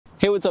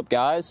Hey, what's up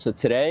guys? So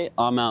today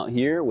I'm out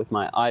here with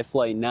my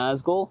iFlight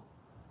Nazgul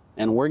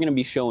and we're going to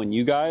be showing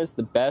you guys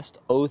the best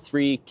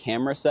O3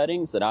 camera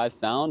settings that I've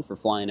found for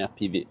flying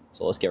FPV.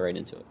 So let's get right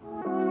into it.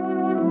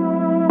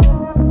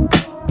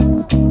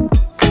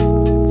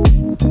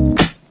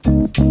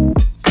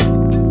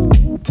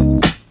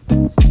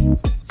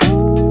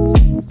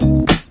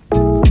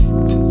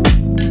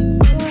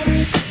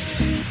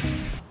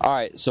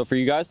 Alright, so for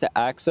you guys to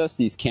access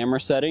these camera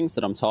settings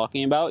that I'm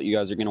talking about, you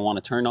guys are going to want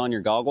to turn on your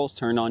goggles,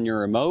 turn on your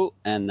remote,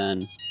 and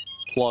then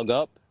plug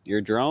up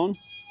your drone,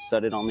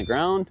 set it on the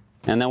ground,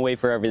 and then wait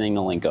for everything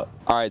to link up.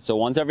 Alright, so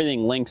once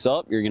everything links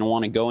up, you're going to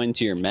want to go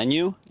into your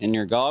menu in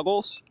your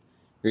goggles.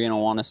 You're going to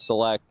want to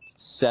select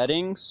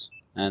settings,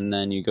 and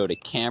then you go to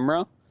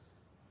camera,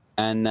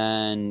 and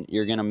then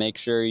you're going to make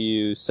sure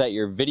you set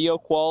your video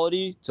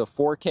quality to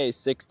 4K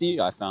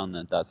 60. I found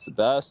that that's the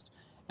best.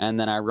 And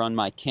then I run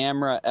my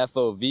camera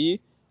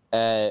FOV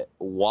at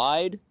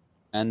wide,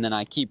 and then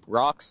I keep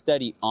rock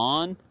steady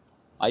on.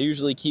 I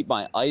usually keep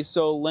my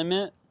ISO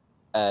limit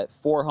at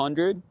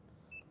 400,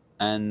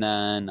 and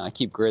then I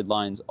keep grid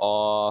lines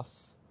off.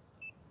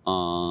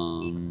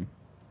 And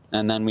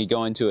then we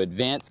go into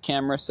advanced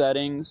camera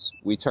settings.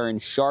 We turn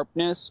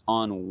sharpness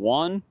on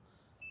 1,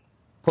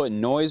 put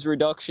noise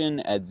reduction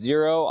at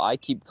 0. I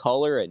keep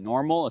color at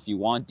normal. If you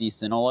want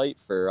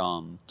decinelite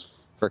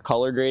for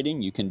color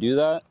grading, you can do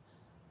that.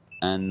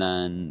 And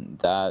then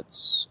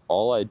that's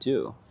all I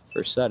do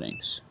for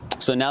settings.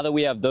 So now that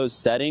we have those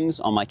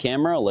settings on my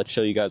camera, let's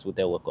show you guys what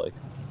they look like.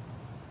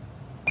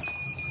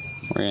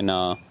 We're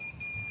gonna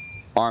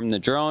arm the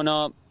drone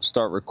up,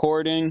 start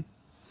recording,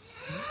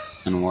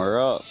 and we're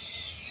up.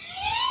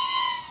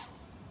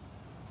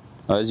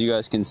 As you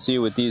guys can see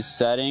with these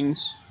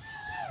settings,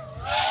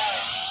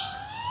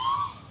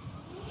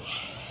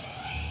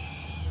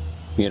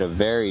 you get a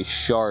very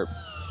sharp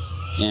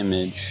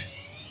image.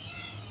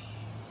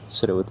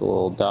 Set it with a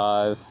little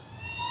dive.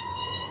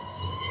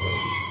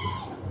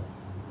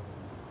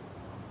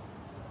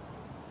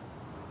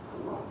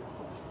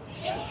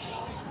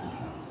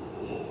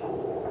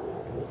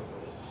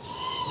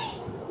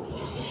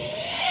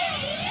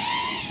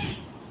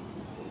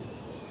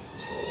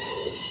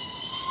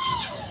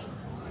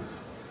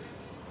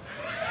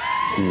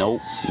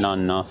 Nope, not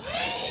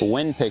enough. The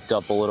wind picked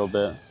up a little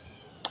bit.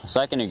 A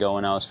second ago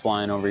when I was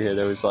flying over here,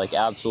 there was like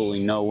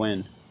absolutely no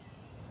wind.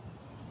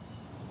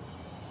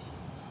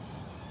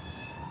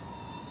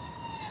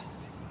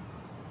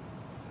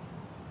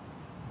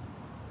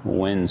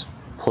 Wind's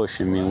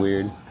pushing me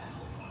weird.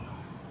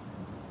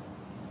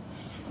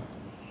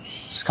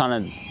 It's kind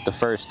of the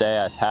first day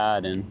I've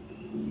had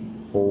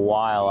in a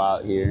while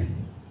out here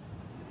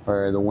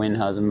where the wind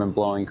hasn't been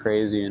blowing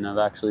crazy and I've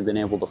actually been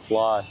able to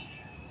fly.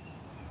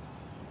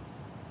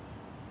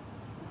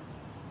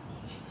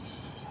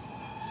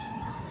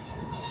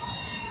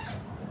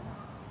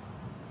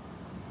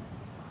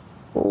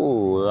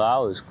 Ooh, that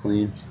was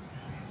clean.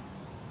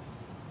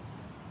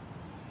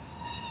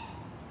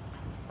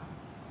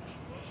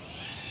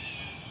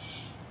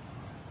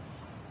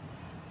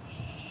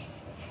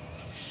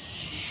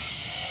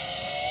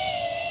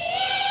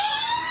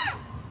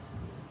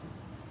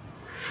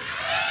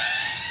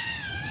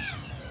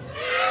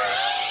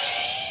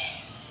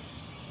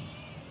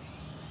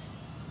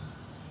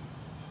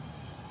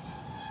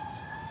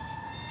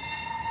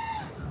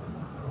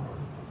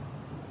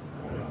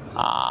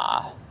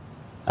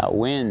 That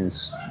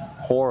wind's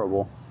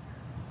horrible.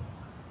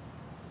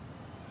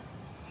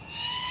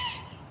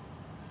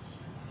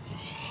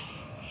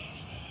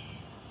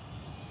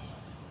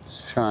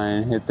 Just try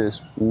and hit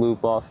this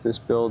loop off this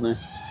building.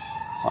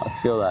 Oh, I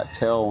feel that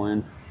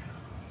tailwind.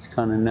 It's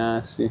kind of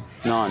nasty.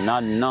 No,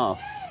 not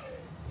enough.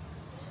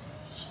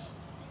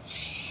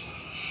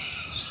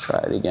 Let's try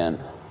it again.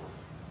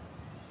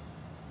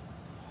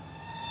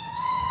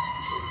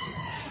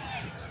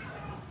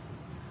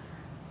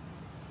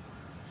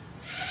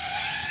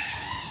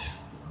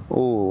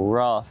 Ooh,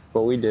 rough,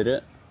 but we did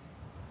it.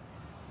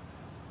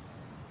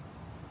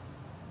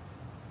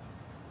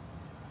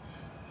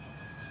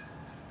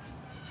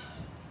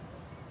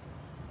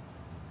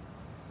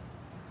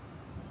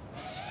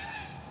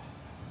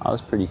 That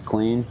was pretty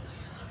clean.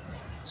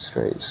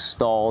 Straight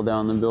stall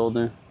down the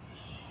building.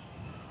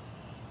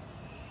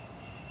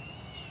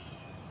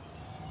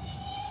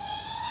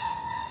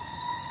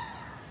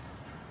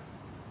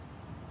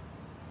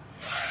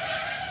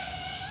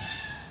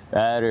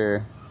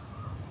 Better.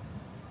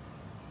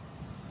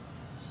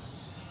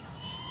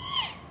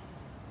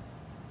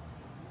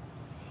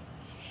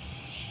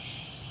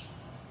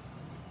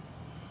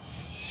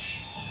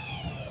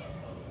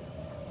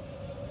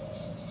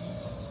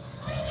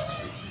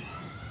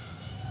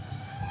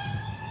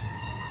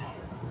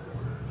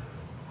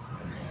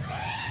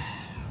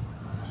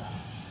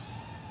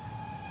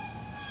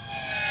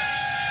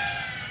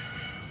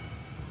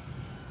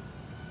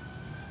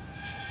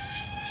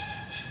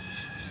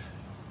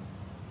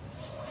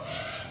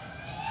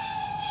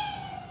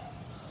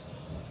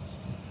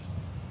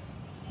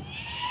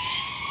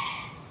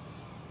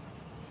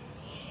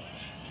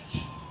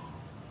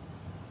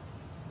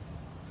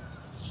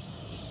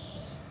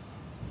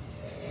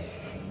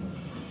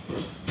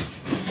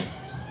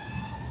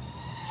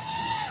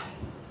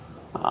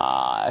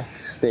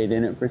 stayed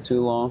in it for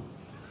too long.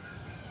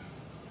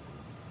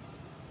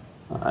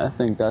 I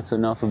think that's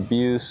enough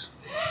abuse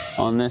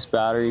on this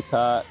battery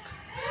pack.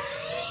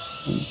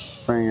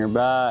 Bring her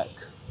back.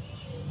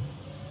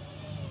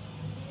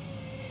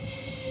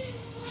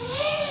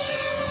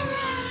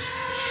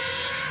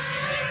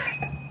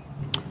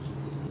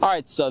 All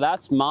right, so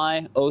that's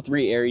my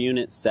O3 Air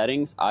Unit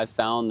settings. I've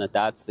found that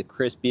that's the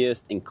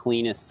crispiest and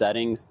cleanest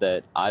settings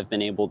that I've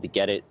been able to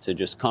get it to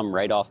just come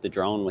right off the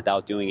drone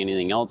without doing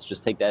anything else.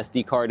 Just take the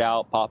SD card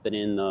out, pop it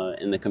in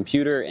the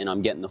computer, and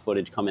I'm getting the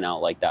footage coming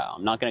out like that.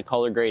 I'm not gonna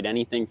color grade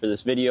anything for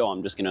this video.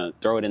 I'm just gonna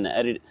throw it in the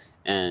edit,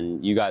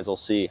 and you guys will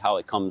see how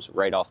it comes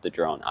right off the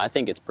drone. I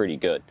think it's pretty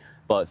good.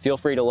 But feel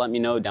free to let me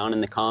know down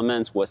in the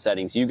comments what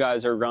settings you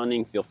guys are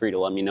running. Feel free to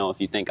let me know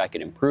if you think I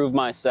could improve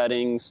my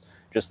settings.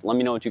 Just let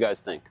me know what you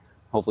guys think.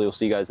 Hopefully we'll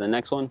see you guys in the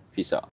next one. Peace out.